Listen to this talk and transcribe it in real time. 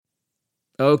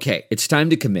Okay, it's time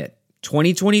to commit.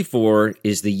 2024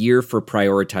 is the year for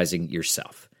prioritizing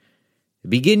yourself.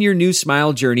 Begin your new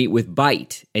smile journey with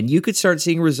Byte, and you could start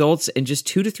seeing results in just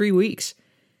 2 to 3 weeks.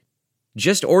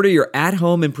 Just order your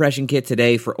at-home impression kit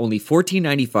today for only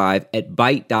 $14.95 at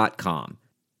Byte.com.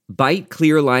 Byte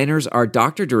clear liners are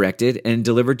doctor-directed and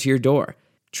delivered to your door.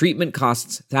 Treatment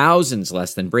costs thousands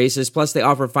less than braces, plus they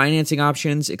offer financing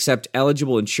options, accept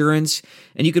eligible insurance,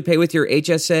 and you could pay with your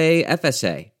HSA,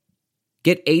 FSA.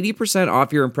 Get 80%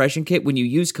 off your impression kit when you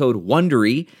use code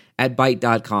WONDERY at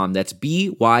Byte.com. That's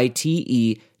BYTE.com.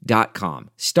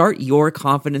 Start your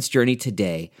confidence journey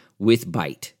today with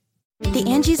Byte. The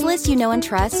Angie's List you know and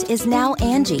trust is now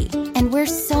Angie, and we're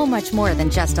so much more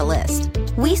than just a list.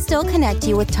 We still connect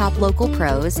you with top local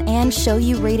pros and show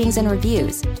you ratings and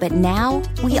reviews, but now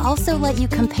we also let you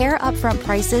compare upfront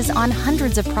prices on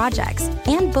hundreds of projects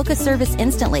and book a service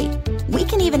instantly. We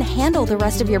can even handle the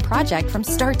rest of your project from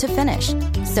start to finish.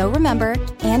 So remember,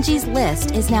 Angie's List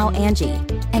is now Angie,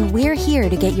 and we're here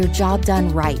to get your job done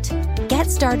right. Get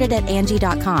started at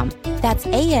Angie.com. That's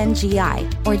ANGI,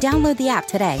 or download the app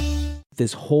today.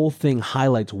 This whole thing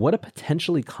highlights what a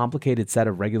potentially complicated set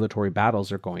of regulatory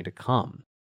battles are going to come.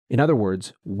 In other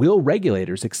words, will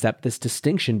regulators accept this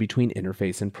distinction between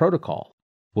interface and protocol?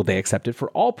 Will they accept it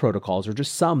for all protocols or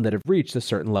just some that have reached a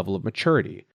certain level of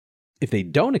maturity? If they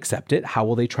don't accept it, how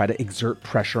will they try to exert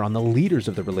pressure on the leaders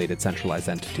of the related centralized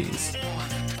entities?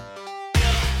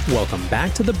 Welcome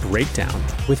back to The Breakdown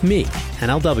with me,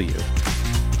 NLW.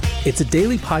 It's a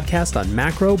daily podcast on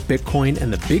macro, Bitcoin,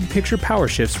 and the big picture power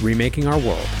shifts remaking our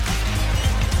world.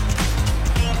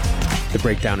 The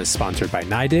Breakdown is sponsored by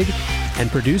NYDIG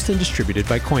and produced and distributed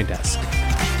by CoinDesk.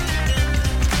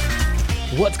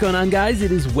 What's going on, guys?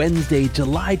 It is Wednesday,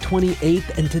 July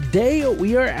 28th, and today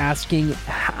we are asking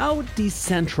how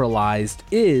decentralized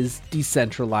is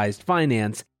decentralized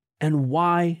finance, and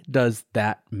why does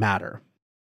that matter?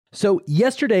 So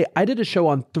yesterday, I did a show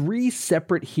on 3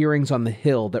 separate hearings on the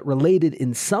Hill that related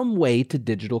in some way to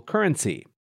digital currency.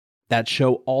 That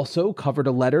show also covered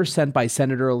a letter sent by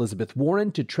Senator Elizabeth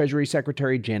Warren to Treasury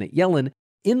Secretary Janet Yellen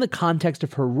in the context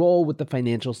of her role with the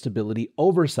Financial Stability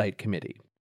Oversight Committee.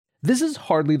 This is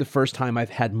hardly the first time I've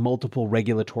had multiple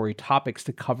regulatory topics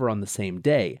to cover on the same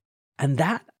day, and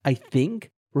that, I think,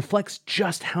 reflects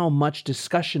just how much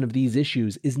discussion of these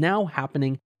issues is now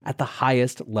happening at the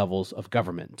highest levels of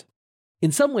government.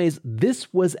 In some ways,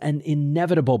 this was an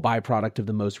inevitable byproduct of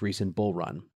the most recent bull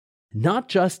run. Not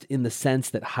just in the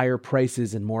sense that higher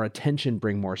prices and more attention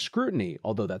bring more scrutiny,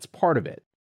 although that's part of it.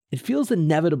 It feels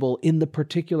inevitable in the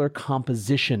particular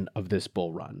composition of this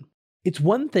bull run. It's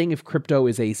one thing if crypto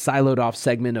is a siloed off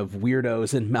segment of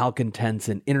weirdos and malcontents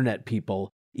and internet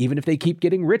people, even if they keep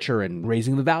getting richer and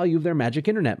raising the value of their magic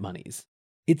internet monies.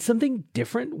 It's something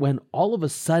different when all of a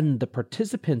sudden the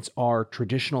participants are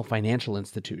traditional financial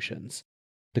institutions.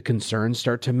 The concerns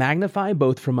start to magnify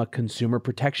both from a consumer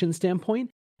protection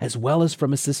standpoint as well as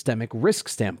from a systemic risk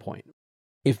standpoint.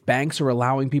 If banks are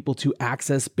allowing people to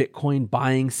access Bitcoin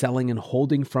buying, selling, and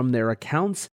holding from their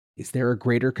accounts, is there a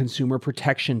greater consumer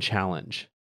protection challenge?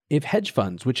 If hedge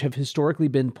funds, which have historically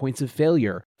been points of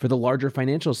failure for the larger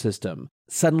financial system,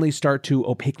 suddenly start to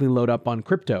opaquely load up on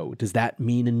crypto, does that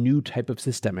mean a new type of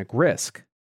systemic risk?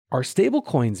 Are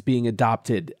stablecoins being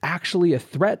adopted actually a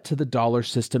threat to the dollar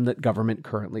system that government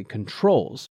currently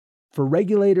controls? For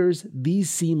regulators, these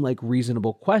seem like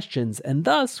reasonable questions, and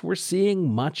thus we're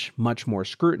seeing much, much more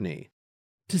scrutiny.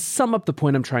 To sum up the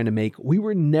point I'm trying to make, we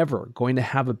were never going to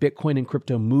have a Bitcoin and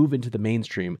crypto move into the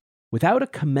mainstream without a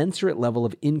commensurate level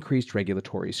of increased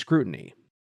regulatory scrutiny.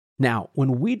 Now,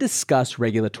 when we discuss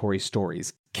regulatory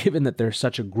stories, given that they're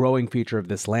such a growing feature of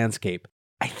this landscape,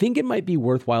 I think it might be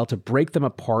worthwhile to break them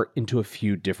apart into a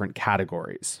few different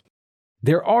categories.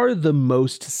 There are the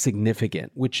most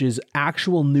significant, which is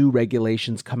actual new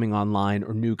regulations coming online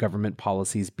or new government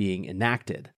policies being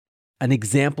enacted. An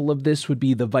example of this would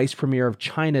be the Vice Premier of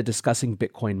China discussing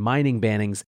Bitcoin mining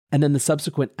bannings, and then the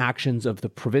subsequent actions of the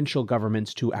provincial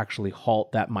governments to actually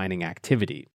halt that mining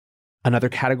activity. Another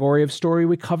category of story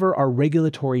we cover are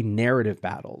regulatory narrative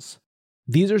battles.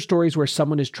 These are stories where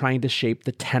someone is trying to shape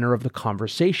the tenor of the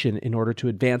conversation in order to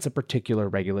advance a particular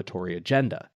regulatory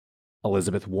agenda.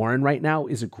 Elizabeth Warren right now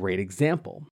is a great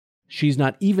example. She's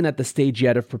not even at the stage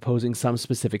yet of proposing some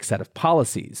specific set of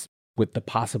policies, with the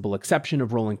possible exception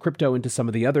of rolling crypto into some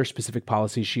of the other specific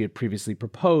policies she had previously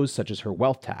proposed, such as her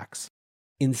wealth tax.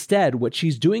 Instead, what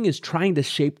she's doing is trying to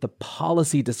shape the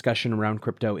policy discussion around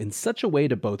crypto in such a way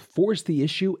to both force the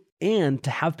issue and to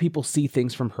have people see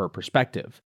things from her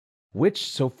perspective. Which,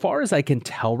 so far as I can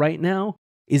tell right now,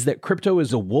 is that crypto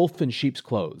is a wolf in sheep's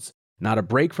clothes. Not a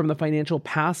break from the financial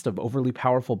past of overly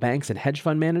powerful banks and hedge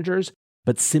fund managers,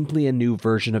 but simply a new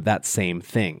version of that same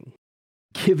thing.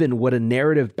 Given what a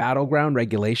narrative battleground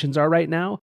regulations are right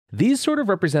now, these sort of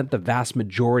represent the vast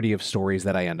majority of stories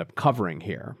that I end up covering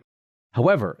here.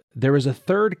 However, there is a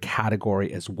third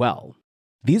category as well.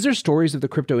 These are stories of the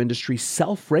crypto industry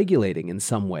self-regulating in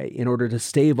some way in order to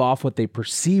stave off what they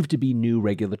perceive to be new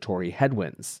regulatory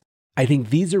headwinds. I think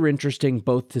these are interesting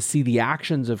both to see the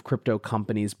actions of crypto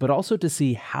companies, but also to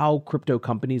see how crypto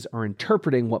companies are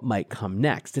interpreting what might come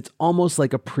next. It's almost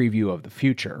like a preview of the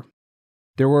future.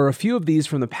 There were a few of these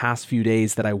from the past few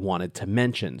days that I wanted to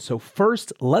mention. So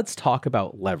first, let's talk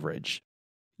about leverage.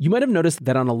 You might have noticed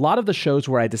that on a lot of the shows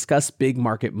where I discuss big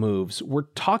market moves, we're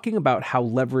talking about how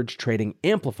leverage trading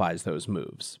amplifies those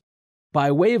moves.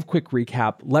 By way of quick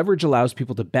recap, leverage allows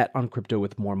people to bet on crypto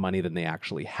with more money than they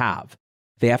actually have.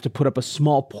 They have to put up a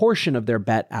small portion of their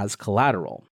bet as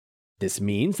collateral. This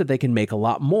means that they can make a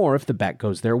lot more if the bet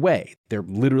goes their way. They're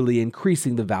literally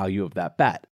increasing the value of that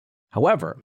bet.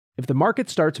 However, if the market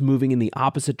starts moving in the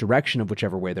opposite direction of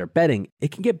whichever way they're betting,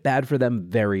 it can get bad for them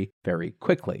very, very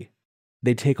quickly.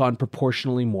 They take on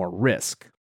proportionally more risk.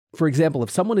 For example,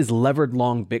 if someone is levered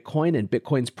long Bitcoin and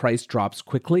Bitcoin's price drops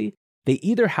quickly, they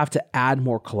either have to add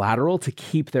more collateral to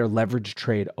keep their leverage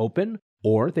trade open,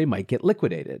 or they might get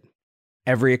liquidated.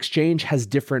 Every exchange has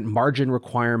different margin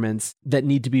requirements that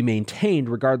need to be maintained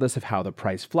regardless of how the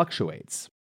price fluctuates.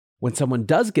 When someone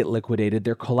does get liquidated,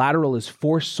 their collateral is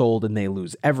forced sold and they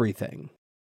lose everything.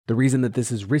 The reason that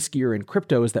this is riskier in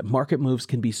crypto is that market moves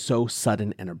can be so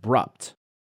sudden and abrupt.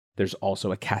 There's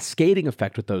also a cascading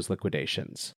effect with those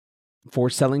liquidations.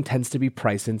 Forced selling tends to be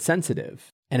price insensitive,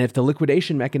 and if the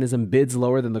liquidation mechanism bids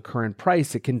lower than the current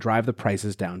price, it can drive the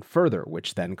prices down further,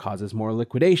 which then causes more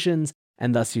liquidations,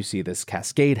 and thus you see this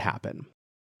cascade happen.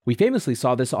 We famously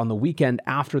saw this on the weekend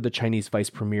after the Chinese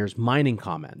vice premier's mining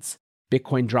comments.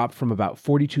 Bitcoin dropped from about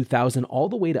 42,000 all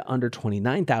the way to under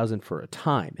 29,000 for a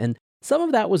time, and some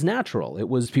of that was natural. It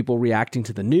was people reacting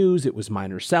to the news, it was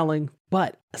miners selling,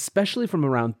 but especially from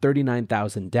around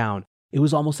 39,000 down, it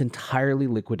was almost entirely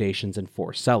liquidations and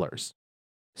forced sellers.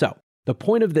 So, the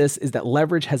point of this is that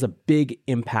leverage has a big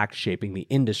impact shaping the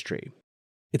industry.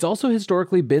 It's also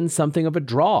historically been something of a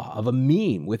draw, of a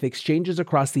meme, with exchanges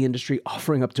across the industry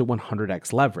offering up to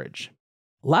 100x leverage.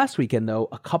 Last weekend, though,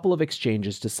 a couple of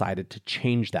exchanges decided to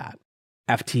change that.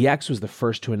 FTX was the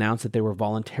first to announce that they were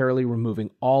voluntarily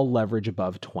removing all leverage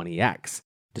above 20x.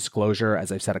 Disclosure,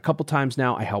 as I've said a couple times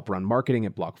now, I help run marketing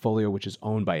at Blockfolio, which is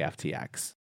owned by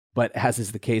FTX. But as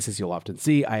is the case, as you'll often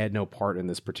see, I had no part in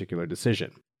this particular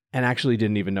decision, and actually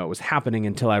didn't even know it was happening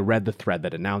until I read the thread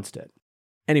that announced it.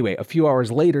 Anyway, a few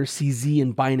hours later, CZ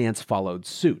and Binance followed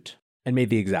suit and made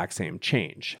the exact same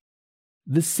change.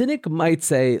 The cynic might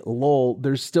say, lol,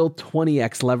 there's still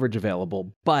 20x leverage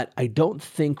available, but I don't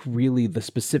think really the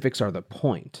specifics are the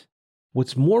point.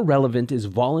 What's more relevant is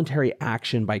voluntary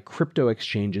action by crypto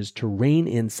exchanges to rein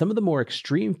in some of the more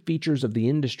extreme features of the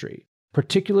industry,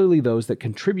 particularly those that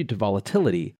contribute to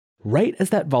volatility, right as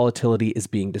that volatility is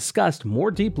being discussed more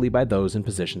deeply by those in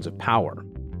positions of power.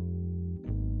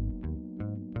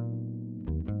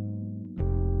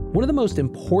 One of the most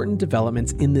important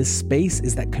developments in this space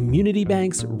is that community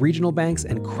banks, regional banks,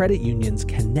 and credit unions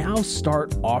can now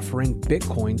start offering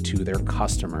Bitcoin to their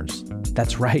customers.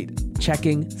 That's right,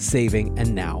 checking, saving,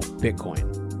 and now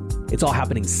Bitcoin. It's all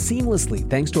happening seamlessly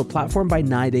thanks to a platform by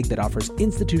NYDIG that offers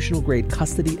institutional-grade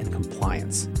custody and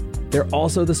compliance. They're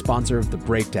also the sponsor of The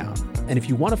Breakdown. And if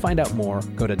you want to find out more,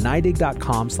 go to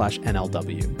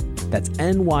NYDIG.com/NLW. That's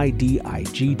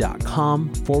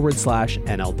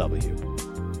NYDIG.com/NLW.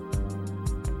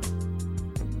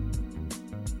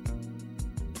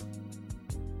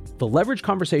 The leverage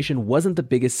conversation wasn't the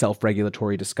biggest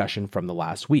self-regulatory discussion from the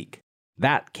last week.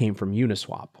 That came from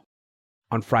Uniswap.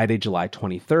 On Friday, July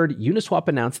 23rd, Uniswap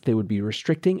announced that they would be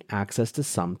restricting access to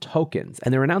some tokens,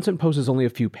 and their announcement poses only a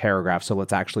few paragraphs, so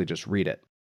let's actually just read it.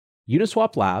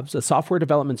 Uniswap Labs, a software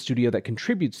development studio that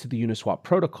contributes to the Uniswap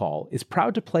protocol, is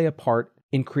proud to play a part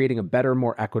in creating a better,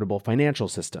 more equitable financial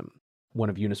system.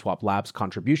 One of Uniswap Labs'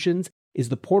 contributions is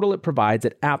the portal it provides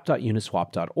at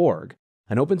app.uniswap.org,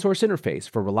 an open-source interface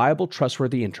for reliable,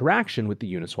 trustworthy interaction with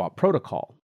the Uniswap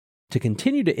protocol. To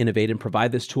continue to innovate and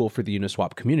provide this tool for the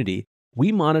Uniswap community,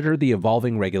 we monitor the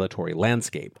evolving regulatory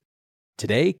landscape.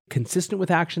 Today, consistent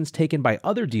with actions taken by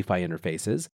other DeFi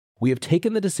interfaces, we have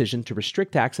taken the decision to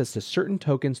restrict access to certain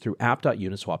tokens through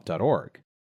app.uniswap.org.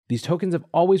 These tokens have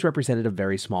always represented a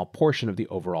very small portion of the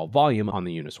overall volume on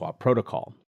the Uniswap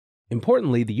protocol.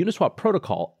 Importantly, the Uniswap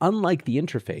protocol, unlike the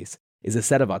interface, is a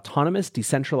set of autonomous,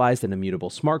 decentralized, and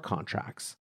immutable smart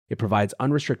contracts. It provides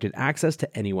unrestricted access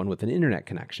to anyone with an internet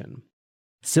connection.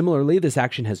 Similarly, this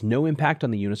action has no impact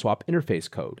on the Uniswap interface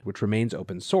code, which remains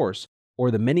open source,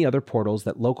 or the many other portals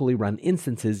that locally run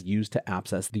instances used to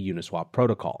access the Uniswap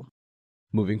protocol.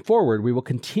 Moving forward, we will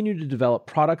continue to develop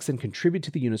products and contribute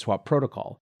to the Uniswap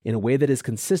protocol in a way that is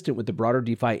consistent with the broader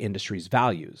DeFi industry's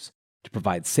values, to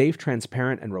provide safe,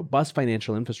 transparent, and robust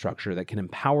financial infrastructure that can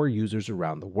empower users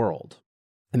around the world.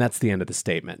 And that's the end of the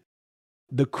statement.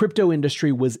 The crypto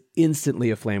industry was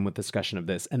instantly aflame with discussion of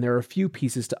this, and there are a few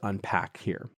pieces to unpack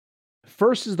here.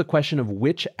 First is the question of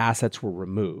which assets were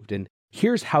removed, and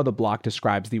here's how the block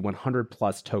describes the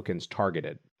 100-plus tokens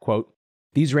targeted. Quote,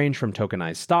 "These range from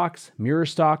tokenized stocks, mirror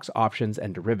stocks, options,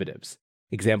 and derivatives.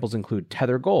 Examples include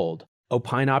Tether Gold,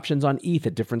 Opine options on ETH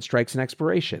at different strikes and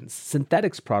expirations,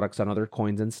 synthetics products on other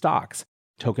coins and stocks,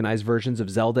 tokenized versions of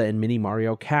Zelda and Mini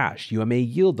Mario Cash, UMA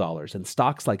yield dollars, and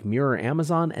stocks like Mirror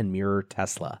Amazon and Mirror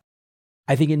Tesla."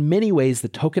 I think in many ways the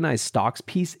tokenized stocks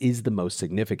piece is the most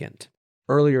significant.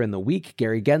 Earlier in the week,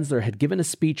 Gary Gensler had given a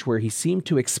speech where he seemed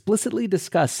to explicitly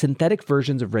discuss synthetic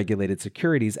versions of regulated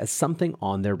securities as something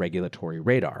on their regulatory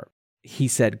radar. He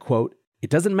said, quote, "It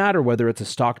doesn't matter whether it's a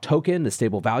stock token, a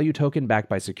stable value token backed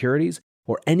by securities,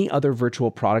 or any other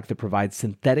virtual product that provides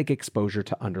synthetic exposure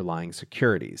to underlying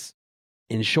securities."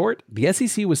 In short, the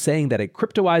SEC was saying that a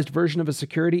cryptoized version of a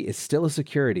security is still a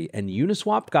security, and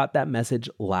Uniswap got that message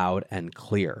loud and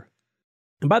clear.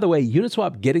 And by the way,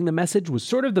 Uniswap getting the message was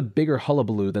sort of the bigger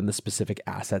hullabaloo than the specific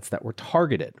assets that were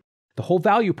targeted. The whole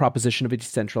value proposition of a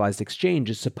decentralized exchange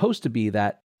is supposed to be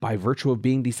that, by virtue of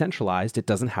being decentralized, it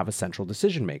doesn't have a central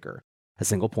decision maker, a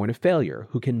single point of failure,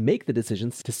 who can make the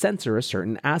decisions to censor a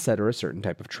certain asset or a certain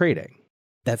type of trading.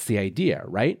 That's the idea,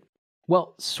 right?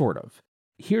 Well, sort of.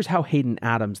 Here's how Hayden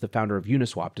Adams, the founder of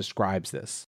Uniswap, describes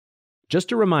this.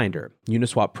 Just a reminder,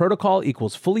 Uniswap protocol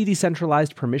equals fully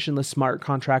decentralized permissionless smart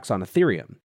contracts on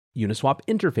Ethereum. Uniswap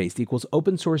interface equals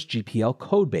open source GPL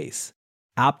codebase.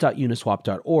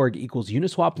 app.uniswap.org equals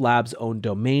Uniswap Labs' own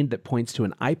domain that points to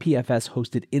an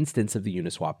IPFS-hosted instance of the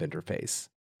Uniswap interface.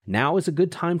 Now is a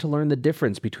good time to learn the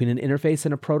difference between an interface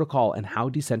and a protocol and how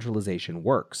decentralization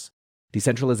works.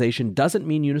 Decentralization doesn't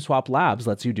mean Uniswap Labs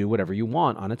lets you do whatever you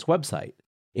want on its website.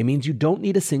 It means you don't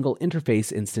need a single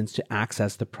interface instance to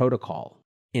access the protocol.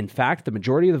 In fact, the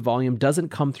majority of the volume doesn't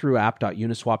come through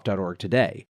app.uniswap.org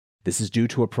today. This is due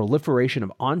to a proliferation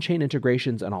of on-chain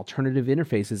integrations and alternative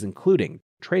interfaces including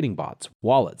trading bots,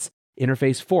 wallets,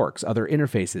 interface forks, other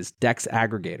interfaces, DEX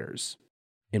aggregators.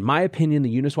 In my opinion,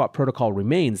 the Uniswap protocol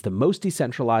remains the most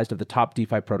decentralized of the top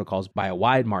DeFi protocols by a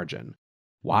wide margin.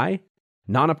 Why?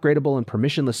 Non-upgradable and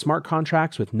permissionless smart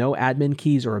contracts with no admin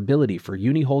keys or ability for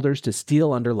uni holders to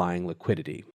steal underlying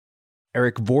liquidity.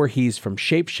 Eric Voorhees from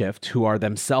Shapeshift, who are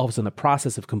themselves in the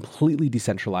process of completely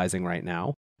decentralizing right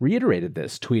now, reiterated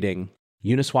this, tweeting,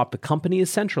 "Uniswap the company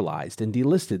is centralized and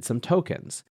delisted some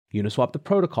tokens. Uniswap the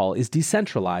protocol is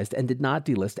decentralized and did not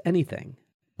delist anything.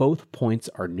 Both points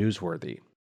are newsworthy."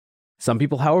 Some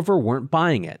people, however, weren't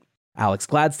buying it. Alex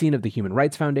Gladstein of the Human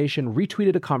Rights Foundation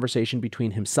retweeted a conversation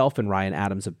between himself and Ryan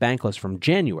Adams of Bankless from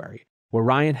January, where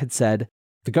Ryan had said,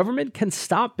 "The government can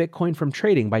stop Bitcoin from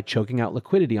trading by choking out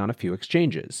liquidity on a few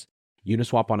exchanges.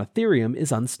 Uniswap on Ethereum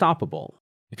is unstoppable.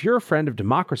 If you're a friend of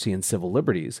democracy and civil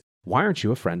liberties, why aren't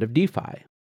you a friend of DeFi?"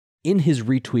 In his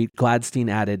retweet, Gladstein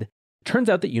added, "Turns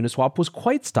out that Uniswap was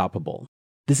quite stoppable.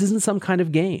 This isn't some kind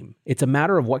of game. It's a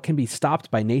matter of what can be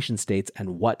stopped by nation states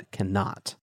and what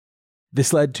cannot."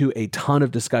 This led to a ton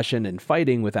of discussion and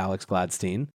fighting with Alex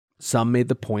Gladstein. Some made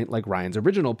the point, like Ryan's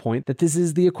original point, that this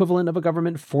is the equivalent of a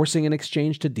government forcing an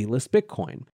exchange to delist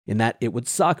Bitcoin, in that it would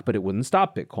suck, but it wouldn't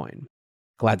stop Bitcoin.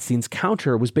 Gladstein's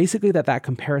counter was basically that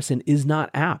comparison is not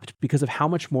apt because of how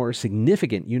much more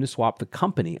significant Uniswap the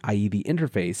company, i.e. the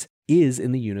interface, is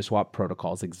in the Uniswap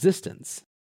protocol's existence.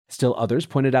 Still others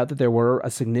pointed out that there were a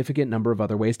significant number of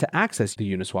other ways to access the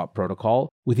Uniswap protocol,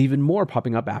 with even more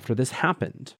popping up after this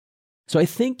happened. So I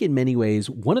think in many ways,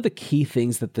 one of the key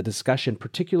things that the discussion,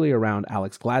 particularly around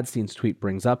Alex Gladstein's tweet,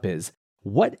 brings up is,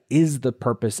 what is the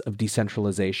purpose of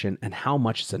decentralization and how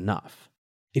much is enough?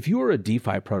 If you are a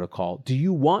DeFi protocol, do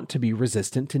you want to be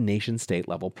resistant to nation-state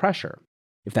level pressure?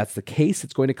 If that's the case,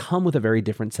 it's going to come with a very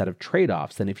different set of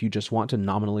trade-offs than if you just want to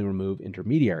nominally remove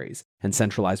intermediaries and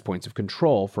centralize points of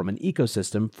control from an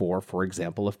ecosystem for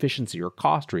example, efficiency or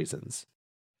cost reasons.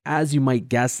 As you might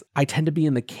guess, I tend to be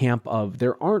in the camp of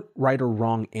there aren't right or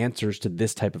wrong answers to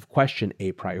this type of question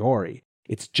a priori.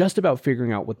 It's just about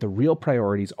figuring out what the real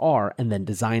priorities are and then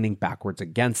designing backwards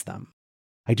against them.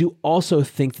 I do also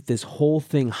think that this whole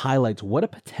thing highlights what a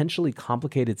potentially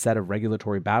complicated set of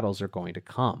regulatory battles are going to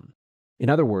come. In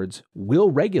other words,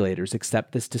 will regulators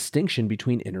accept this distinction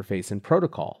between interface and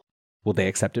protocol? Will they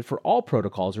accept it for all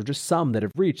protocols or just some that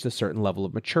have reached a certain level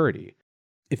of maturity?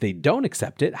 If they don't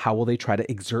accept it, how will they try to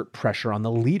exert pressure on the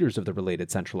leaders of the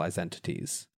related centralized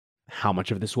entities? How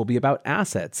much of this will be about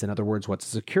assets? In other words, what's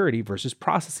security versus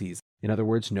processes? In other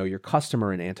words, know your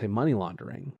customer and anti-money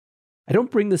laundering. I don't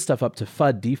bring this stuff up to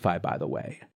FUD DeFi, by the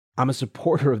way. I'm a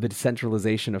supporter of the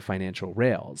decentralization of financial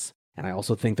rails, and I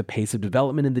also think the pace of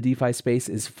development in the DeFi space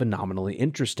is phenomenally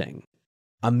interesting.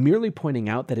 I'm merely pointing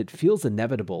out that it feels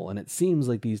inevitable, and it seems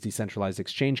like these decentralized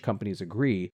exchange companies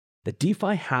agree, that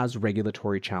DeFi has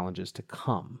regulatory challenges to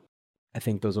come. I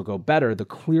think those will go better the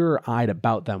clearer-eyed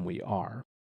about them we are.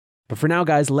 But for now,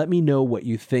 guys, let me know what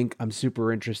you think. I'm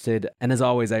super interested, and as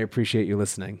always, I appreciate you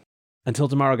listening. Until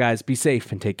tomorrow, guys, be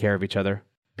safe and take care of each other.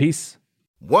 Peace.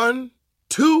 1,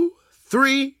 2,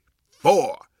 3,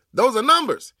 4. Those are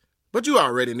numbers. But you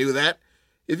already knew that.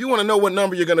 If you want to know what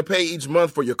number you're going to pay each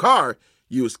month for your car,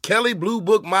 use Kelley Blue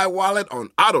Book My Wallet on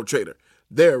AutoTrader.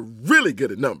 They're really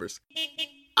good at numbers.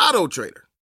 AutoTrader.